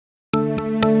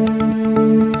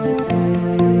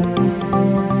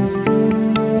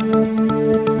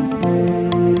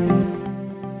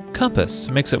Compass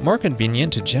makes it more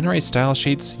convenient to generate style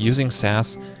sheets using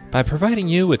Sass by providing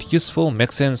you with useful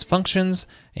mix-ins functions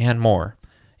and more.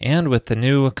 And with the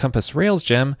new Compass Rails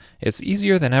gem, it's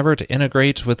easier than ever to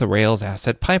integrate with the Rails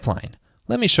asset pipeline.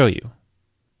 Let me show you.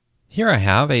 Here I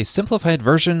have a simplified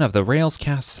version of the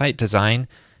Railscast site design,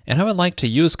 and I would like to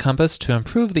use Compass to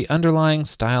improve the underlying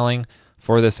styling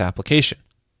for this application.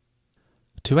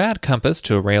 To add Compass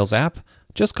to a Rails app,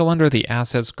 just go under the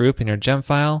Assets group in your gem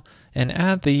file and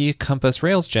add the Compass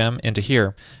Rails gem into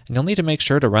here, and you'll need to make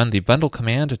sure to run the bundle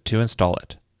command to install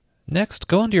it. Next,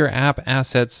 go into your App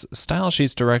Assets Style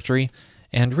Sheets directory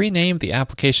and rename the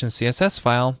application CSS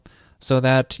file so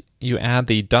that you add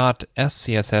the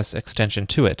 .scss extension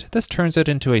to it. This turns it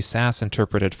into a Sass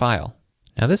interpreted file.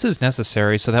 Now this is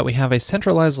necessary so that we have a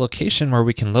centralized location where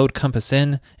we can load Compass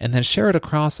in and then share it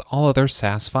across all other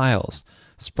Sass files.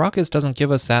 Sprockets doesn't give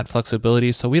us that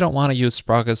flexibility, so we don't want to use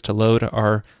Sprockets to load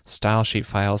our style sheet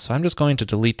files, so I'm just going to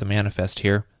delete the manifest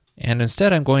here. And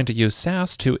instead I'm going to use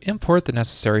Sass to import the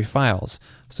necessary files.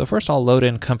 So first I'll load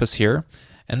in Compass here,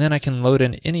 and then I can load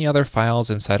in any other files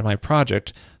inside of my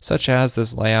project, such as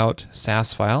this layout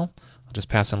Sass file. I'll just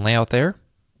pass in layout there.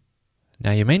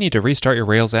 Now you may need to restart your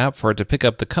Rails app for it to pick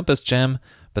up the Compass gem,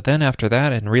 but then after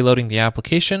that and reloading the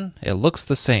application, it looks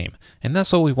the same. And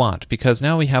that's what we want, because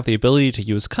now we have the ability to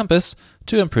use Compass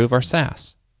to improve our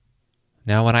Sass.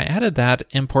 Now when I added that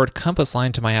import Compass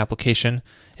line to my application,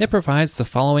 it provides the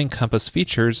following Compass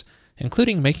features,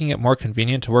 including making it more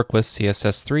convenient to work with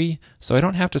CSS3, so I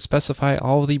don't have to specify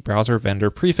all of the browser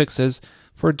vendor prefixes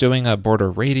for doing a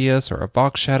border radius or a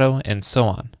box shadow and so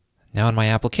on. Now in my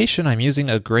application I'm using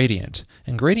a gradient,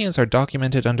 and gradients are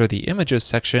documented under the Images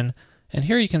section, and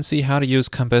here you can see how to use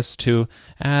Compass to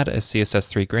add a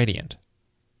CSS3 gradient.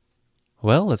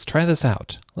 Well, let's try this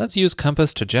out. Let's use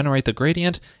Compass to generate the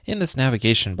gradient in this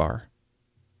navigation bar.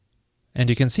 And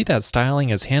you can see that styling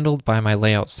is handled by my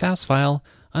layout Sass file.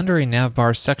 Under a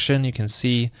navbar section, you can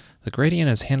see the gradient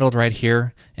is handled right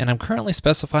here, and I'm currently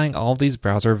specifying all of these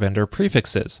browser vendor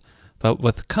prefixes. But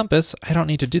with Compass, I don't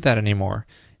need to do that anymore.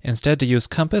 Instead, to use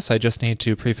Compass, I just need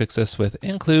to prefix this with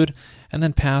include, and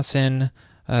then pass in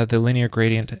the linear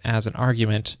gradient as an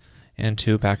argument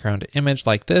into background image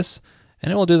like this,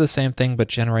 and it will do the same thing but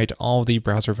generate all the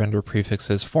browser vendor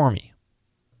prefixes for me.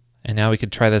 And now we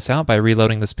could try this out by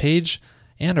reloading this page,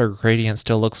 and our gradient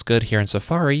still looks good here in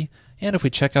Safari, and if we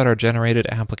check out our generated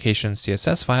application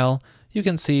CSS file, you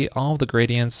can see all of the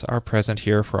gradients are present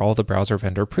here for all the browser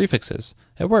vendor prefixes.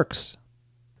 It works.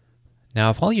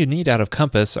 Now if all you need out of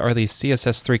Compass are these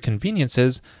CSS3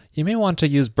 conveniences, you may want to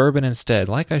use Bourbon instead,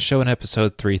 like I show in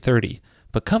episode 330,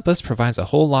 but Compass provides a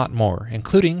whole lot more,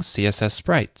 including CSS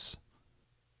sprites.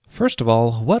 First of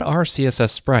all, what are CSS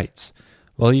sprites?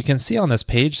 Well, you can see on this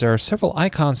page there are several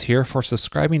icons here for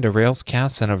subscribing to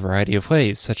Railscast in a variety of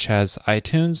ways, such as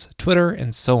iTunes, Twitter,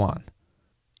 and so on.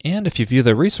 And if you view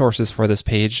the resources for this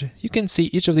page, you can see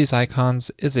each of these icons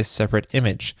is a separate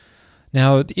image.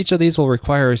 Now, each of these will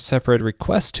require a separate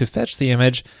request to fetch the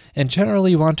image, and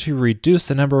generally you want to reduce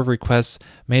the number of requests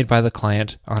made by the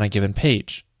client on a given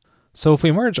page. So if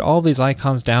we merge all these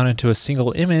icons down into a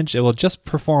single image, it will just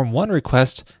perform one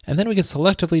request, and then we can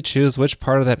selectively choose which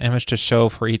part of that image to show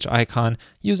for each icon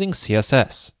using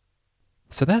CSS.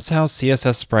 So that's how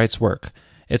CSS sprites work.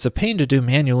 It's a pain to do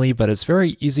manually, but it's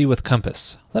very easy with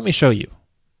Compass. Let me show you.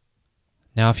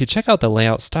 Now if you check out the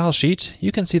layout style sheet,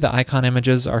 you can see the icon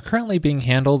images are currently being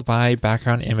handled by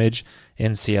background image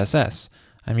in CSS.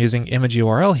 I'm using image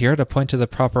URL here to point to the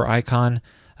proper icon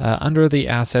under the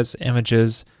assets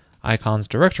images icons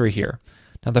directory here.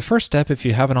 Now the first step, if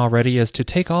you haven't already, is to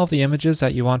take all of the images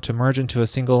that you want to merge into a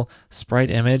single sprite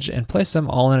image and place them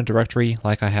all in a directory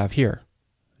like I have here.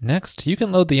 Next, you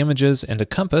can load the images into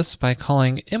Compass by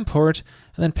calling import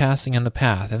and then passing in the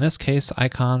path, in this case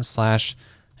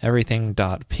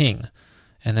icon/everything.ping.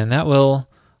 And then that will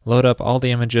load up all the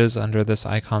images under this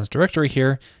icons directory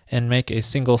here and make a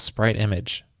single sprite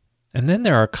image. And then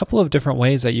there are a couple of different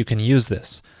ways that you can use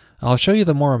this. I'll show you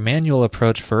the more manual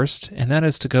approach first, and that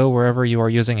is to go wherever you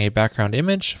are using a background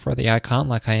image for the icon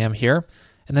like I am here,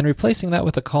 and then replacing that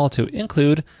with a call to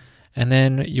include, and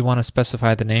then you want to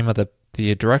specify the name of the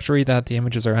directory that the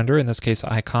images are under, in this case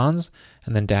icons,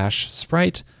 and then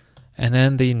 -sprite, and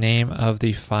then the name of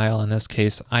the file, in this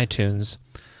case iTunes.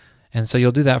 And so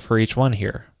you'll do that for each one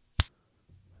here.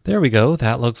 There we go,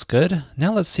 that looks good.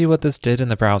 Now let's see what this did in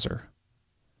the browser.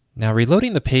 Now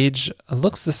reloading the page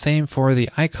looks the same for the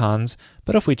icons,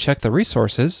 but if we check the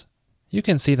resources, you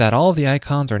can see that all of the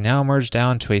icons are now merged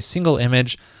down to a single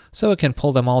image, so it can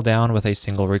pull them all down with a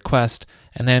single request,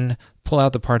 and then pull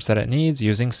out the parts that it needs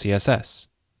using CSS.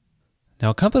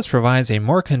 Now, Compass provides a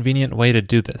more convenient way to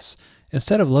do this.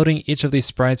 Instead of loading each of these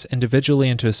sprites individually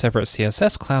into a separate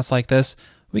CSS class like this,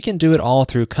 we can do it all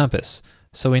through Compass.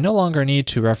 So we no longer need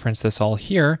to reference this all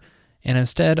here, and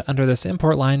instead, under this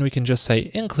import line, we can just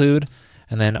say include,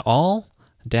 and then all,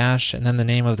 dash, and then the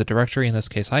name of the directory, in this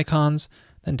case icons,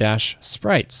 then dash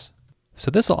sprites. So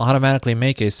this will automatically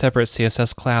make a separate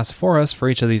CSS class for us for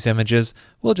each of these images.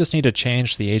 We'll just need to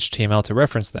change the HTML to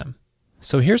reference them.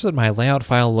 So here's what my layout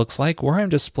file looks like where I'm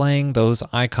displaying those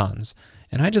icons.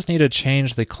 And I just need to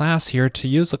change the class here to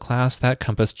use the class that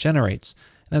Compass generates.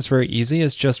 And that's very easy.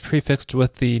 It's just prefixed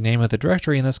with the name of the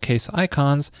directory, in this case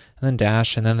icons, and then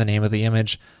dash, and then the name of the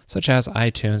image, such as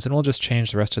iTunes. And we'll just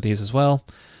change the rest of these as well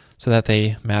so that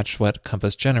they match what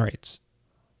Compass generates.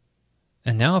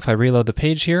 And now if I reload the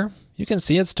page here, you can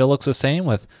see it still looks the same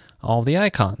with all of the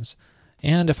icons.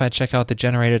 And if I check out the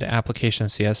generated application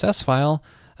CSS file,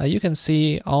 you can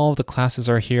see all of the classes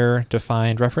are here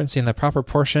defined, referencing the proper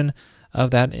portion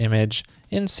of that image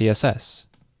in CSS.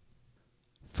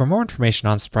 For more information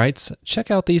on sprites, check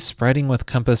out the Spriting with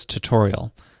Compass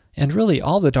tutorial. And really,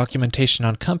 all the documentation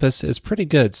on Compass is pretty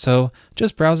good, so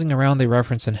just browsing around the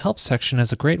reference and help section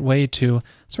is a great way to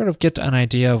sort of get an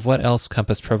idea of what else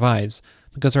Compass provides,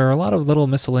 because there are a lot of little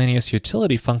miscellaneous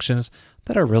utility functions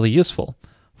that are really useful.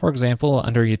 For example,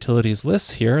 under Utilities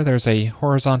Lists here, there's a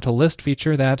horizontal list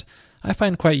feature that I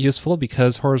find quite useful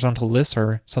because horizontal lists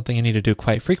are something you need to do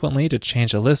quite frequently to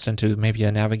change a list into maybe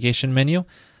a navigation menu,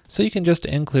 so you can just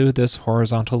include this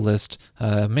horizontal list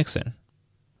mixin.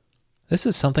 This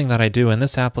is something that I do in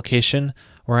this application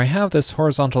where I have this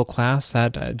horizontal class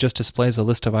that just displays a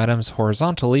list of items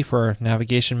horizontally for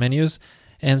navigation menus,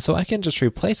 and so I can just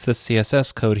replace this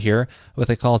CSS code here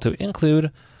with a call to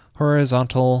include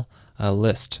horizontal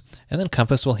list, and then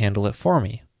Compass will handle it for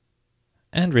me.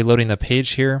 And reloading the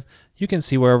page here, you can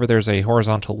see wherever there's a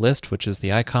horizontal list, which is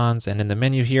the icons, and in the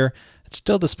menu here, it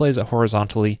still displays it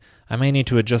horizontally. I may need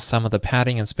to adjust some of the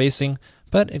padding and spacing,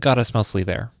 but it got us mostly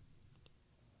there.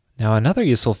 Now another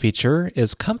useful feature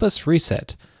is Compass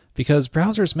Reset, because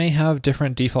browsers may have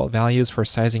different default values for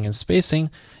sizing and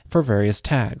spacing for various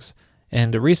tags.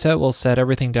 And Reset will set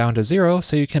everything down to 0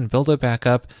 so you can build it back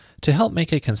up to help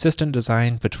make a consistent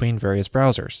design between various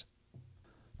browsers.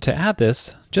 To add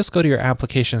this, just go to your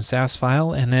application SAS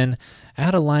file and then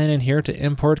add a line in here to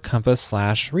import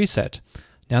compass/reset.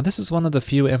 Now this is one of the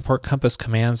few import Compass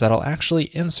commands that'll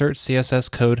actually insert CSS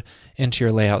code into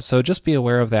your layout, so just be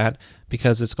aware of that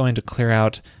because it's going to clear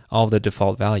out all of the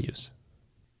default values.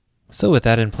 So with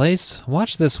that in place,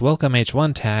 watch this welcome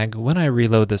h1 tag when I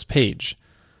reload this page.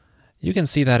 You can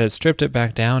see that it stripped it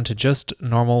back down to just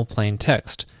normal plain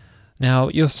text. Now,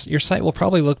 your site will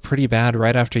probably look pretty bad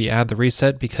right after you add the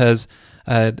reset because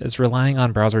it's relying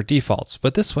on browser defaults,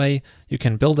 but this way you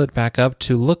can build it back up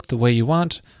to look the way you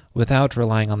want without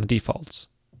relying on the defaults.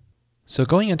 So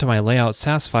going into my layout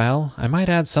SAS file, I might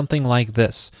add something like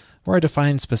this, where I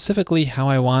define specifically how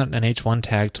I want an h1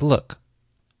 tag to look.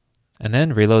 And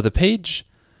then reload the page,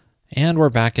 and we're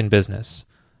back in business.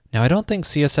 Now, I don't think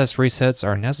CSS resets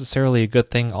are necessarily a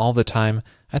good thing all the time.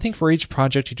 I think for each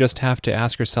project you just have to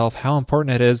ask yourself how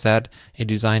important it is that a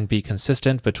design be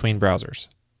consistent between browsers.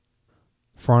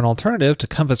 For an alternative to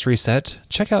Compass Reset,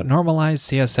 check out Normalize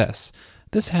CSS.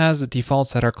 This has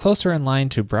defaults that are closer in line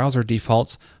to browser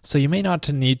defaults, so you may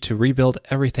not need to rebuild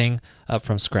everything up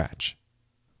from scratch.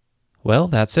 Well,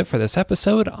 that's it for this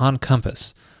episode on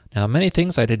Compass. Now, many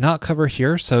things I did not cover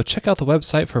here, so check out the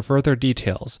website for further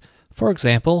details. For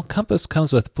example, Compass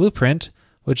comes with Blueprint,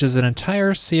 which is an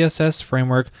entire CSS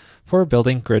framework for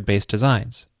building grid-based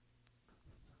designs.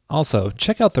 Also,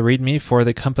 check out the README for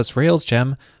the Compass Rails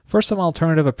gem for some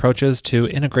alternative approaches to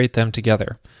integrate them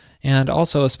together. And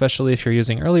also, especially if you're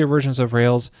using earlier versions of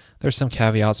Rails, there's some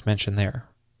caveats mentioned there.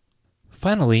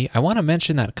 Finally, I want to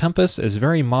mention that Compass is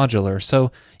very modular,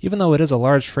 so even though it is a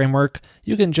large framework,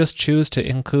 you can just choose to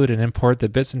include and import the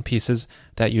bits and pieces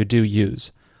that you do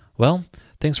use. Well,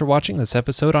 thanks for watching this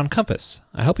episode on Compass.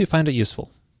 I hope you find it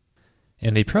useful.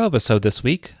 In the Pro episode this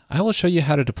week, I will show you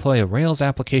how to deploy a Rails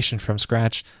application from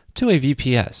scratch to a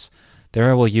VPS.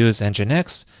 There I will use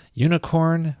Nginx,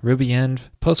 Unicorn, RubyEnv,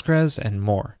 Postgres, and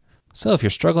more. So if you're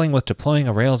struggling with deploying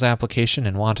a Rails application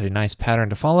and want a nice pattern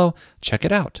to follow, check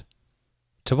it out.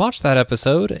 To watch that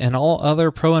episode and all other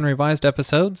Pro and Revised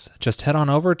episodes, just head on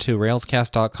over to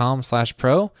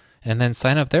railscast.com/pro and then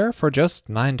sign up there for just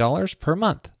 $9 per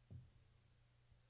month.